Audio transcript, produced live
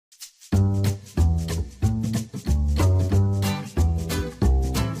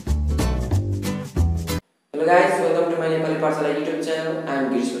Hello guys, welcome to my Nepalipathsala YouTube channel. I am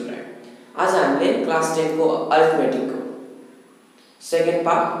Girish. आज हामीले class 10 को arithmetic को second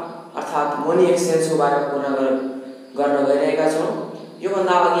part अर्थात मनी एक्सचेंज को बारेमा कुरा गर्न गइरहेका छौं। यो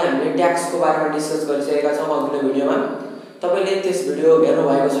भन्दा अघि हामीले ट्याक्स को बारेमा डिस्कस गरिसकेका छौं अघिल्लो भिडियोमा। तपाईले त्यस भिडियो हेर्नु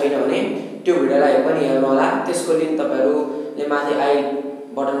भएको छैन भने त्यो भिडियोलाई पनि हेर्नु होला। त्यसको लिंक तपाईहरुले माथि आई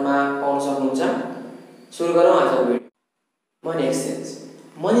बटनमा पाउन सक्नुहुन्छ। सुरु गरौँ आजको भिडियो। मनी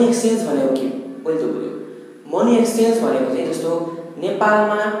एक्सचेंज भनेको के? पहिलो बुझ्यो। मनी एक्सचेंज भनेको चाहिँ जस्तो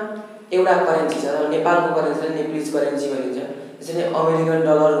नेपालमा एउटा करेन्सी छ, नेपालको करेन्सीलाई नेपालीज करेन्सी भनिन्छ। त्यसैले अमेरिकन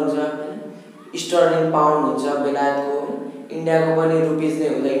डलर हुन्छ, स्टर्लिङ पाउन्ड हुन्छ बेलायतको, इन्डियाको पनि रुपीज नै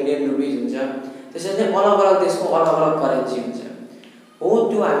हुन्छ, इन्डियन रुपीज हुन्छ। त्यसैले अलग-अलग देशको अलग-अलग करेन्सी हुन्छ। हो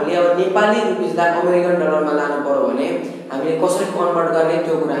त्यो हामीले अब नेपाली रुपीजलाई अमेरिकन डलरमा लानु पर्यो भने हामीले कसरी कन्भर्ट गर्ने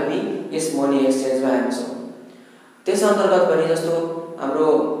त्यो कुरा हामी यस मनी एक्सचेन्जमा हेर्छौं। त्यस अन्तर्गत पनि जस्तो हाम्रो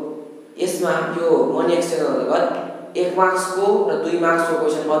यसमा यो मनी एक्सचेन्ज अन्तर्गत 1 मार्क्स को र 2 मार्क्स को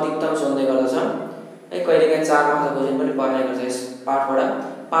क्वेशन अधिकतम सोध्ने गर्दछ। है कहिलेकाहीँ 4 मार्क्स को क्वेशन पनि पर्ने गर्छ यस पाठबाट।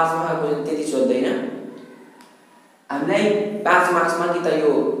 5 मार्क्स को क्वेशन त्यति सोध्दैन। हामीलाई 5 मार्क्स मा कि त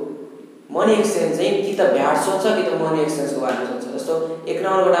यो मनी एक्सचेन्ज चाहिँ कि त भ्याट सोध्छ कि त मनी एक्सचेन्ज को बारेमा सोध्छ। जस्तो 1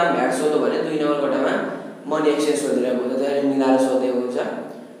 नम्बर कोटामा भ्याट सोध्यो भने 2 नम्बर कोटामा मनी एक्सचेन्ज सोधिरहेको हुन्छ, त्यसैले मिलाएर सोधेको हुन्छ।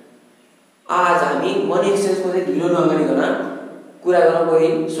 आज हामी मनी एक्सचेन्ज को चाहिँ ढिलो नगरिकन कुरा गर्न कोही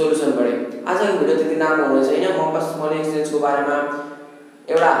सोलुसन गरे। आजको भिडियो त्यति लामो हुने छैन। म बस मनी एक्सचेन्ज को बारेमा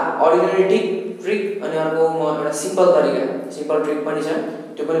एउटा अर्डिनरी ट्रिक अनि अर्को म एउटा सिम्पल ट्रिक पनि छ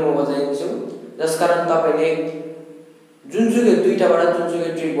त्यो पनि म बताइदिन्छु। जसकारण तपाईले जुनसुकै दुईटाबाट जुनसुकै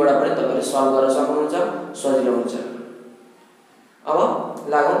ट्रिकबाट पनि तपाईले सल्भ गर्न सक्नुहुन्छ, सजिलो हुन्छ। अब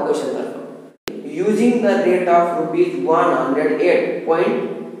लागौं क्वेशन तर्फ। Using the rate of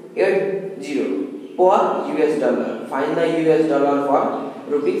 ₹108.80 per US dollar, find the US dollar for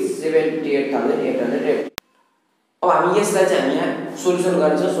 ₹78,800. अब हामी यसलाई चाहिँ हामी यहाँ सोलुसन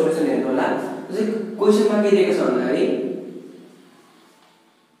गर्छौं। सोलुसन हेर्नु होला। जस्तै क्वेशनमा के दिएको छ भन्दाखेरि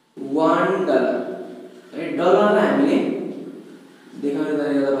 $1 है, डलरलाई हामीले देखाउने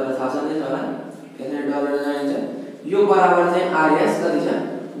तरिका तपाईलाई थाहा छ नै होला। यसले डलर जान्छ। यो बराबर चाहिँ RS कति छ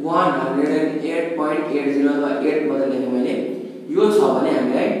 108.80 अथवा 8 मात्र लेखे मैले। यो छ भने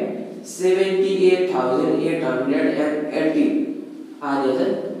हामीलाई 78,880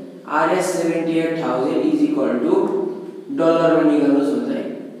 RS 78,000 is equal to डलरमा निकाल्नुस् भन्छ है।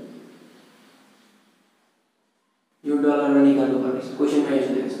 यो डलरमा निकाल्नु पर्ने छ। क्वेशनमा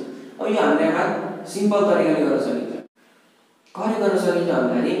यसो लेख्छ। अब यो हामीले एउटा सिम्पल तरिकाले गर्न सकिन्छ। कसरी गर्न सकिन्छ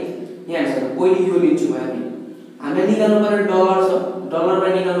भन्दाखेरि यहाँ हेर्नुस् पहिले यो लिन्छु म हामी। हामीले निकाल्नु पर्ने डलर छ। डलरमा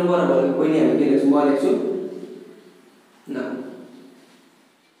निकाल्नु पर्यो भने पहिले हामी के लेख्छौं? म लेख्छु न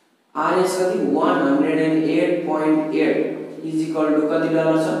RS कति 108.8 is equal to कति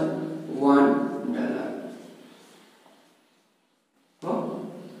डलर छ $1 हो।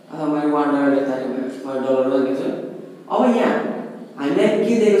 अथवा मैले $1 लेख्दा नि भयो, म डलरमा लेख्छु। अब यहाँ हामीलाई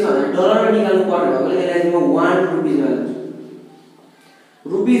के दिएको छ भने डलरमा निकाल्नु पर्ने भएकोले यसलाई म 1 रुपीजमा लेख्छु।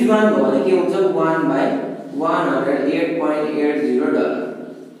 रुपीज 1 हो भने के हुन्छ 1/108.80 डलर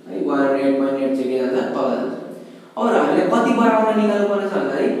है। 108.8 चाहिँ के जान्छ तल जान्छ। अब हामीले कति बराबरमा निकाल्नु पर्ने छ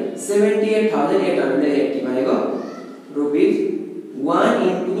भन्दाखेरि 78,880 भनेको रुपीज 1 *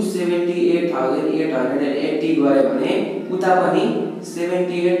 78,880 गरे भने उता पनि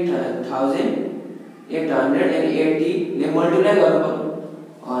 78,880 ले मल्टिप्लाई गर्नु पर्यो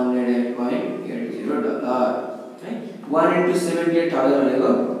 108.80 डलर है। 1 * 78,000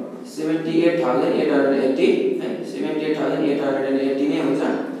 भनेको 78,880 है। 78,880 नै हुन्छ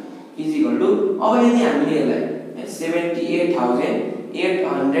इज इक्वल टु। अब यदि हामीले यसलाई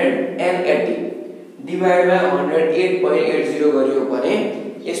 78,880 डिवाइड बाइ 108.80 गरियो भने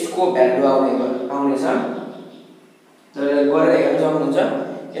यसको भ्यालु आउने छ। तपाईले गरेर हेर्न सक्नुहुन्छ।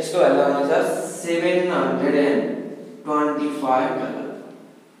 यसको भ्यालु आउने छ $725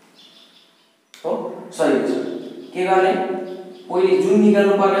 हो। सही छ। के गर्ने? पहिले जुन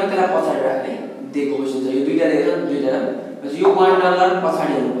निकाल्नु पर्ने त्यसलाई पछाडी राख्ने दिएको क्वेशन छ। यो दुईटा दिएको छ, दुईटा यो $1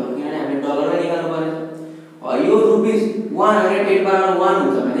 पछाडी हेर्नु पर्यो किनभने हामीले डलरमा निकाल्नु पर्यो। यो रुपीज 108 बराबर 1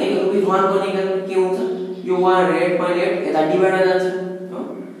 हुन्छ भने रुपीज 1 को निकाल्नु के हुन्छ? यो 108.8 यता डिवाइड हुन जान्छ हो।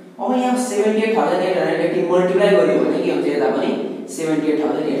 अब यहाँ 78,880 मल्टिप्लाई गरियो भने के हुन्छ? यता पनि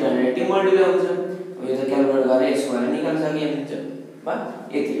 78,880 मल्टिप्लाई हुन्छ। अब यो त क्याल्कुलेट गरेर यसको भ्यालु निकाल्न सकिन्छ। बस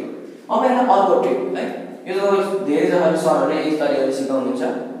यति हो। अब यहाँ अर्को ट्रिक है। यो त धेरै जसो सरहरूले यस तरिकाले सिकाउनुहुन्छ।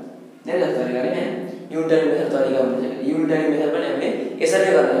 धेरै जसो तरिकाले हैन युनिटरी मेथड तरिका हुन्छ। युनिटरी मेथड पनि हामीले यसरी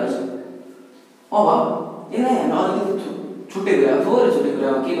गर्ने गर्छौं। अब यसलाई हामी अलिकति छुट्टै कुरा थोरै छुट्टै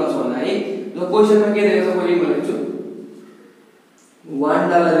कुरामा के गर्छौं भन्दाखेरि जो क्वेशनमा के दिएको छ पहिले म लेख्छु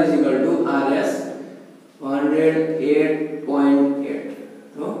 $1 is equal to RS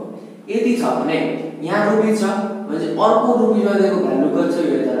 108.8 हो यति छ भने यहाँ रुपीज छ भने अर्को रुपीजमा दिएको भ्यालु कति छ यो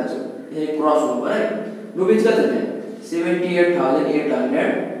हेर्दा राख्छु यसले क्रस हुनु पर्यो है रुपीज कति छ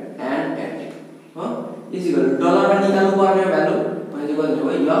 78,880 हो इक्वल डलरमा निकाल्नु पर्ने भ्यालु भने चाहिँ कति हो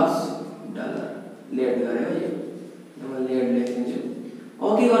यक्स डलर लेट गरे हो यो म लेट लेखिदिन्छु अब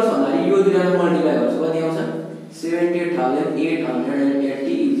के गर्छ भन्दा यो दुईटालाई मल्टिप्लाई गर्छु कति आउँछ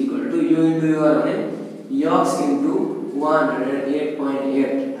 78,880 इक्वल टु यो इन्टु यो गरे भने यक्स इन्टु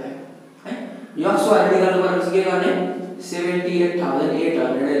 108.8 है यक्स भ्यालु निकाल्नु पर्ने के गर्ने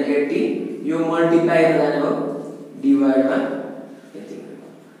 78,880 यो मल्टिप्लाई गरेर जाने हो डिवाइडमा यति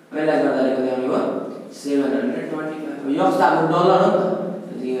यसलाई गर्दा कति आउने हो 725 यक्स त हाम्रो डलर हो नि त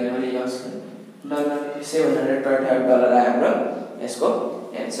यति गरे भने यक्स डलर 725 डलर आयो हाम्रो यसको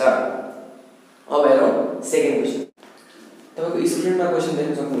एन्सर अब हेरौँ सेकेन्ड क्वेशन तपाईको स्क्रिनमा क्वेशन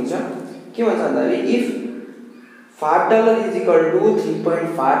देख्न सक्नुहुन्छ के भन्छ भन्दाखेरि if $5 is equal to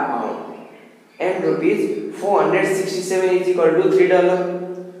 3.5 pound and rupees 467 is equal to $3.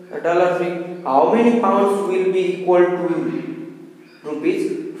 How many pounds will be equal to rupees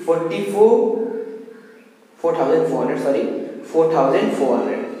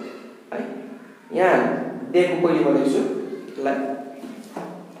 4,400 है यहाँ देखो पहिले म लेख्छु ल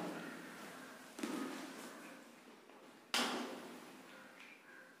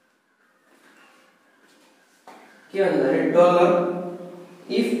के भन्छ भने dollar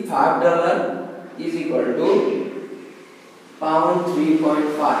if $5 is equal to pound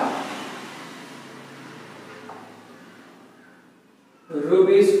 3.5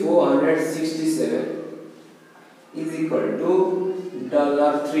 rupees 467 is equal to $3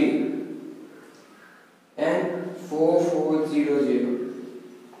 and 4400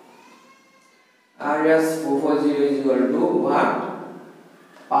 RS 440 is equal to what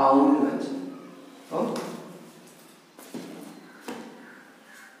pound भन्छ हो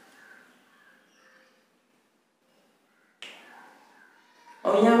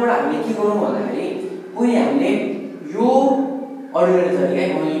अब यहाँबाट हामीले के गरौँ भन्दाखेरि पहिले हामीले यो अर्डिनरी तरिका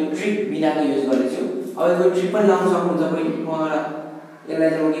म यो ट्रिक बिनाको युज गर्दैछु अब यो ट्रिक पनि लाउन सक्नुहुन्छ पहिले म यसलाई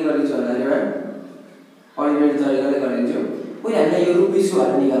चाहिँ म के गर्दैछु भन्दाखेरि एउटा अर्डिनरी तरिकाले गरिदिन्छु पहिले हामीले यो रुपीसको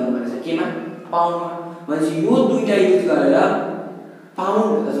भ्यालु निकाल्नु पर्छ केमा पाउन्डमा भनेपछि यो दुईटा युज गरेर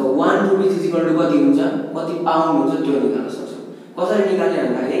पाउन्ड अथवा 1 रुपीस इज इक्वल टु कति हुन्छ कति पाउन्ड हुन्छ त्यो निकाल्न सक्छौँ कसरी निकाल्ने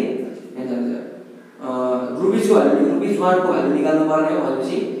भन्दाखेरि रुपीसको भ्यालु रुपीस 1 को भ्यालु निकाल्नु पर्ने हो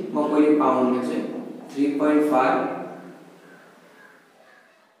भनेपछि म पहिले पाउन्ड लेख्छु 3.5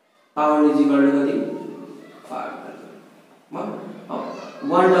 पाउन्ड इज इक्वल टु कति 5 म $1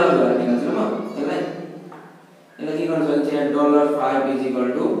 भ्यालु निकाल्छु म यसलाई के गर्न सकिन्छ $5 इज इक्वल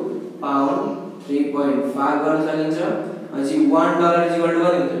टु पाउन्ड 3.5 गर्न सकिन्छ भनेपछि $1 इज इक्वल टु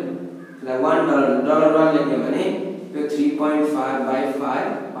कति हुन्छ यसलाई $1 लेख्ने भने यो 3.5/5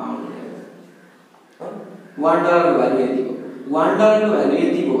 पाउन्ड $1 को भ्यालु यति हो $1 को भ्यालु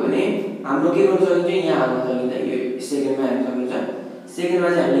यति हो भने हाम्रो के गर्न सकिन्छ यहाँ हाल्न सकिन्छ यो सेकेन्डमा हाल्न सकिन्छ सेकेन्डमा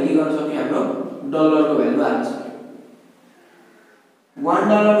चाहिँ हामीले के गर्न सक्यौं हाम्रो डलर को भ्यालु हाल्न सक्यौं $1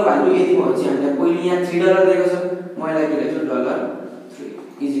 को भ्यालु यति हो भने हामीले पहिले यहाँ $3 दिएको छ म यसलाई के लेख्छु $3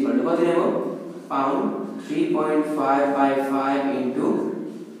 इज इक्वल टु कति नै हो पाउन्ड 3.5/5 इन्टु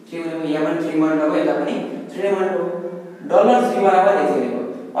 3 यहाँ पनि 3 मल्टिप्लाई यता पनि 3 मल्टिप्लाई $3 बराबर यति हो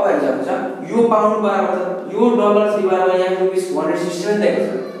अब हेर्नुहुन्छ यो पाउन्ड बराबर यो $3 बराबर यहाँ रुपीस 467 दिएको छ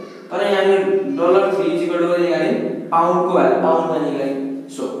तर यहाँ $3 इज इक्वल टु कति निकाल्ने पाउन्ड को भ्यालु पाउन्डमा निकाल्ने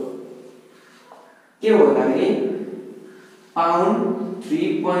सो के हो भन्दाखेरि pound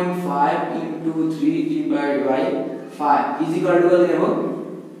 3.5 into 3 divide by 5 is equal to कति हो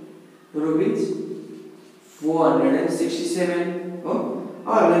रुपीस 467 हो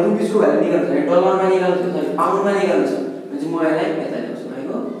अब हामीले रुपीस को भ्यालु निकाल्नु छ डलरमा निकाल्नु छ पाउन्डमा निकाल्नु छ भने म यसलाई यता ल्याउँछु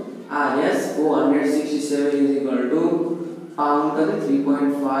भनेको RS 467 is equal to pound कति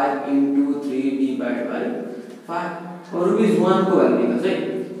 3.5 into 3 divided by 5 और रुपीस 1 को भ्यालु निकाल्छ है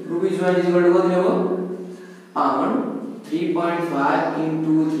रुपीस 1 is equal to कति हो पाउन्ड 3.5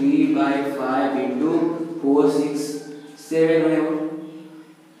 into 3 by 5 into 467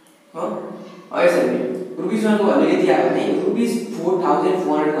 हो हो यसरी रुपीस 1 को भ्यालु यति आयो भने रुपीस 4400 को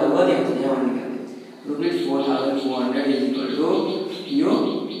भ्यालु कति हुन्छ यहाँ निकाल्ने रुपीस 4400 is equal to यो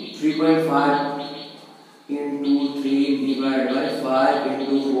 3.5 into 3 divided by 5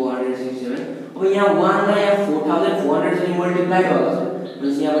 into 467 अब यहाँ 1 र यहाँ 4400 जति मल्टिप्लाई होला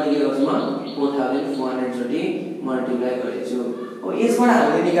भनेपछि यहाँ पनि के गर्छु म 4400 जति मल्टिप्लाई गरेछु अब यसबाट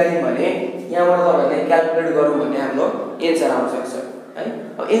हामीले निकाल्यौं भने यहाँबाट तपाईहरुले क्याल्कुलेट गरौँ भने हाम्रो एन्सर आउन सक्छ है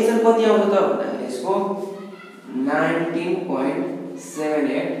अब एन्सर कति आउँछ त भन्दाखेरि यसको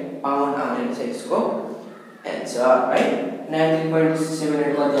 19.78 पाउन्ड आउने छ यसको एन्सर है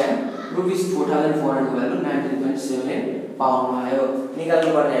 19.78 कति आयो रुपीस 4400 को भ्यालु 19.78 पाउन्डमा आयो निकाल्नु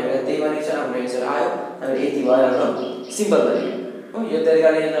पर्ने हामीलाई त्यही भनेको छ हाम्रो एन्सर आयो अनि यति भयो हाम्रो सिम्पल तरिका हो यो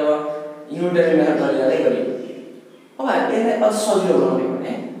तरिकाले अब युनिटरी मेथड तरिकाले गरियो अब यसलाई अझ सजिलो बनाउने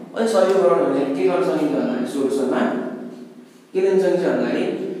भने अझ सजिलो बनाउनु भने के गर्न सकिन्छ भन्दाखेरि सोलुसनमा के गर्न सकिन्छ भन्दाखेरि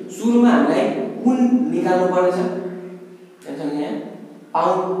सुरुमा हामीलाई कुन निकाल्नु पर्छ टेन्सन यहाँ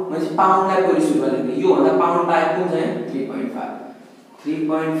पाउन्ड म्हणजे पाउन्डलाई पहिले सुरु गर्ने यो भन्दा पाउन्ड पाए कुन छ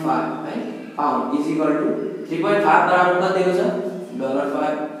 3.5 है पाउन्ड इज इक्वल टु 3.5 बराबर कति दिएको छ $5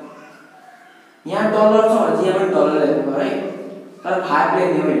 यहाँ डलर छ भने यहाँ पनि डलर लेख्नु पर्यो है तर 5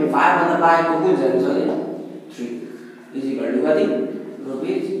 लेख्ने होइन 5 भन्दा बाहेकको कुन छ भने 3 इज इक्वल टु कति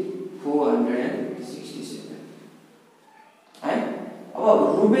रुपीस 467 है अब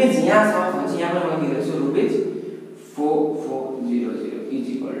रुपीस यहाँ छ भने यहाँ पनि म के गर्छु रुपीस 4400 इज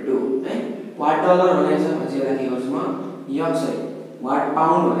इक्वल टु है वाट डलर भनेको छ भने यसलाई के गर्छु म यक्स है वाट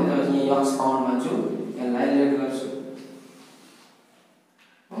पाउन्ड भनेको छ यहाँ यक्स पाउन्ड भन्छु यसलाई लेट गर्छु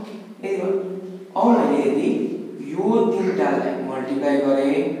ओके यति हो अब मैले यदि यो तीनटालाई मल्टिप्लाई गरे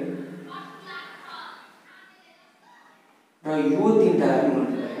र यो तीनटालाई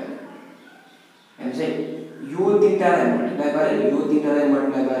मल्टिप्लाई गरे हैन चाहिँ यो तीनटालाई मल्टिप्लाई गरे यो तीनटालाई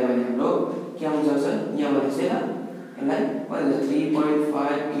मल्टिप्लाई गरे भने हाम्रो के आउँछ सर यहाँ भने चाहिँ यसलाई भने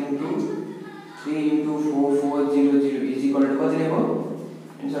 3.5 into 3 into 4400 is equal to कति लेखो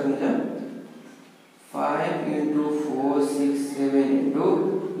आन्सर हुन्छ 5 into 467 into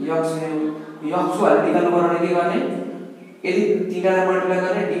यक्स वाले निकाल्नु पर्ने के गर्ने यदि तीनटालाई मल्टिप्लाई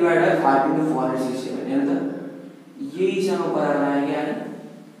गर्ने डिवाइड बाइ 5 into 467 हैन त यहीसँग बराबर आयो के आएन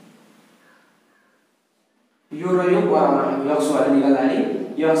यो र यो बराबर यक्स वाले निकाल्दाखेरि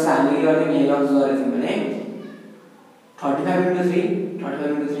यक्स हामीले के गर्ने यहाँ यक्स गरेको थियौं भने 35 into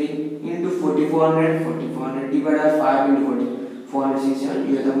 3 into 4400 divided by 5 into 467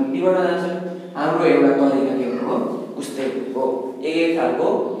 यो त डिवाइड जान्छ हाम्रो एउटा तरिका के हो उस्तै हो एक खालको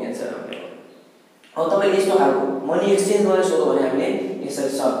एन्सर आउने अब तपाईले यस्तो खालको मनी एक्सचेन्ज गर्न सोध्यो भने हामीले यसरी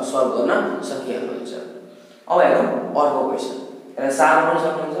सल्भ गर्न सकिहाल्नुहुन्छ अब हेरौं अर्को क्वेशन यसलाई सार्न पनि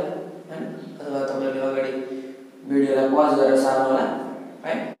सक्नुहुन्छ हैन अथवा तपाईले अगाडि भिडियोलाई पज गरेर सार्नु होला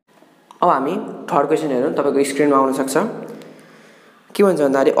है अब हामी थर्ड क्वेशन हेरौं तपाईको स्क्रिनमा आउन सक्छ के भन्छ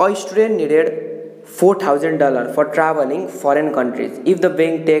भन्दाखेरि a student needed $4,000 for traveling foreign countries if the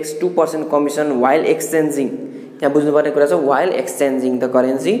bank takes 2% commission while exchanging यहाँ बुझ्नु पर्ने कुरा छ while exchanging the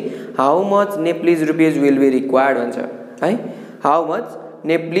currency how much Nepalese rupees will be required भन्छ है how much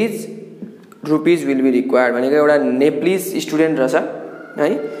Nepalese rupees will be required भनेको एउटा Nepalese student रहेछ है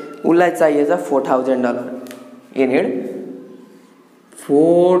उलाई चाहिएछ $4,000 he need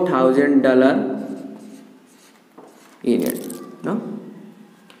 $4,000 he need no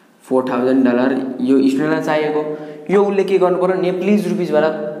 $4,000 यो स्टुडेन्टलाई चाहिएको यो उले के गर्नु पर्यो नेपालीज रुपीसबाट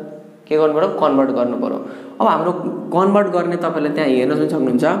के गर्नु पर्यो कन्भर्ट गर्नु पर्यो अब हाम्रो कन्भर्ट गर्ने तपाईले त्यहाँ हेर्न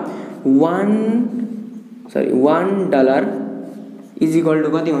सक्नुहुन्छ $1 इज इक्वल टु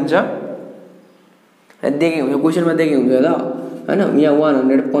कति हुन्छ देखे हुन्छ क्वेशनमा देखे हुन्छ त हैन यहाँ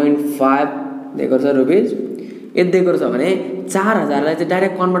 100.5 दिएको छ रुपीस यति दिएको छ भने 4000 लाई चाहिँ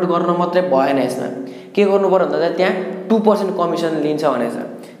डाइरेक्ट कन्भर्ट गर्न मात्रै भएन यसमा के गर्नु पर्यो भन्दा त्यहाँ 2% कमिसन लिन्छ भनेछ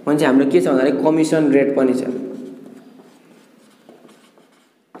भने हाम्रो के छ भन्दाखेरि कमिसन रेट पनि छ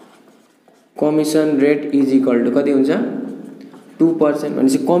commission rate is equal to कति हुन्छ 2%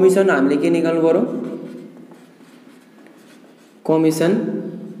 भनेपछि कमिसन हामीले के निकाल्नु पर्यो कमिसन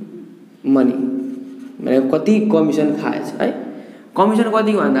मनी भने कति कमिसन खाएछ है कमिसन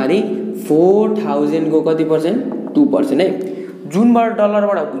कति भन्दाखेरि 4000 को कति पर्सेन्ट 2% है जुनबाट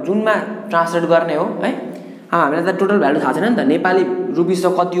डलरबाट जुनमा ट्रान्सलेट गर्ने हो है हामीलाई त टोटल भ्यालु थाहा छैन नि त नेपाली रुपीस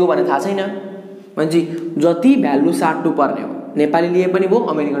कति हो भने थाहा छैन भनेपछि जति भ्यालु साट्नु पर्ने हो नेपाली लिए पनि भो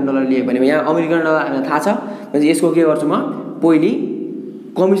अमेरिकन डलर लिए पनि यहाँ अमेरिकन डलर हामीलाई थाहा छ भनेपछि यसको के गर्छु म पहिली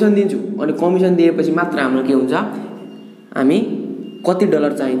कमिसन दिन्छु अनि कमिसन दिएपछि मात्र हाम्रो के हुन्छ हामी कति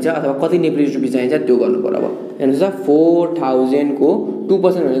डलर चाहिन्छ अथवा कति नेपाली रुपैयाँ चाहिन्छ त्यो गर्नु पर्यो अब हेर्नुस् 4000 को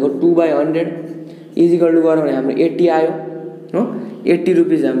 2% भनेको 2/100 इज इक्वल टु गर्यो भने हाम्रो 80 आयो हो 80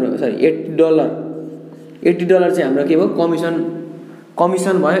 रुपैयाँ हाम्रो सरी $80 चाहिँ हाम्रो के भयो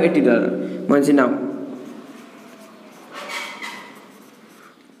कमिसन भयो $80 मान्छे now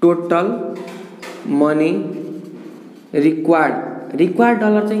total money required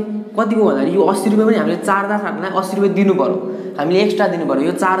dollar चाहिँ कतिको भन्दाखेरि यो 80 रुपैयाँ पनि हामीले 4000 साट्नलाई 80 रुपैयाँ दिनु पर्यो हामीले एक्स्ट्रा दिनु पर्यो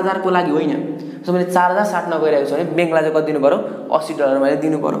यो 4000 को लागि होइन सो मैले 4000 साट्न गइरहेको छु भने बैंकलाई चाहिँ कति दिनु पर्यो $80 मैले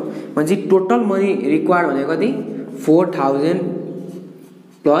दिनु पर्यो भनेपछि टोटल मनी रिक्वायर्ड भनेको कति 4000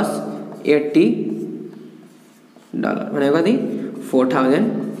 प्लस $80 भनेको कति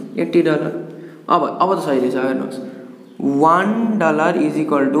 $4080 अब त सही रहेछ हेर्नुहोस् $1 इज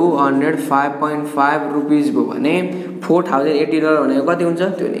इक्वल टु 105.5 रुपिस भयो भने $4080 भनेको कति हुन्छ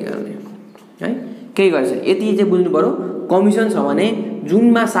त्यो निकाल्ने है। केही गर्छ यति चाहिँ बुझ्नु पर्यो कमिसन छ भने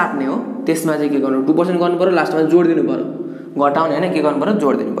जुनमा साट्ने हो त्यसमा चाहिँ के गर्नु 2% गर्नु पर्यो लास्टमा जोड दिनु पर्यो घटाउने हैन के गर्नु पर्यो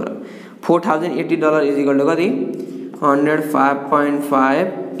जोड दिनु पर्यो। $4080 इज इक्वल टु कति 105.5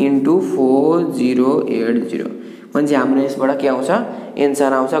 इन्टु 4080 म्हणजे हाम्रो यसबाट के आउँछ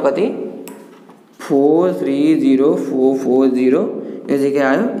एन्सर आउँछ कति 430,440 यो चाहिँ के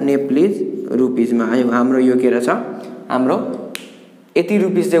आयो नेपालीज रुपीसमा आयो। हाम्रो यो के रहेछ हाम्रो यति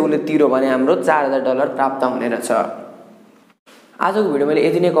रुपीस चाहिँ उले तिरो भने हाम्रो $4000 प्राप्त हुने रहेछ। आजको भिडियो मैले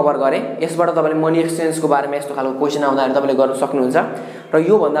यति नै कभर गरे। यसबाट तपाईले मनी एक्सचेन्जको बारेमा यस्तो खालको क्वेशन आउँदाखेरि तपाईले गर्न सक्नुहुन्छ र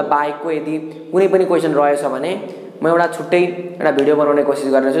यो भन्दा बाहेकको यदि कुनै पनि क्वेशन रहेछ भने म एउटा छुट्टै एउटा भिडियो बनाउने कोसिस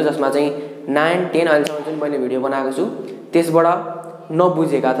गर्नेछु जसमा चाहिँ 9 10 अहिलेसम्म जुन मैले भिडियो बनाएको छु त्यसबाट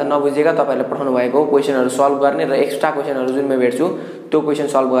नबुझेका तपाईहरुले पठाउनु भएको क्वेशनहरु सल्भ गर्ने र एक्स्ट्रा क्वेशनहरु जुन म भेट्छु त्यो क्वेशन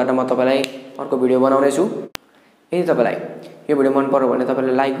सल्भ गर्न म तपाईलाई अर्को भिडियो बनाउने छु। यदि तपाईलाई यो भिडियो मन पर्यो भने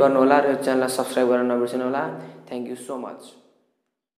तपाईले लाइक गर्नु होला र च्यानललाई सब्स्क्राइब गर्न नबिर्सनु होला। Thank you so much.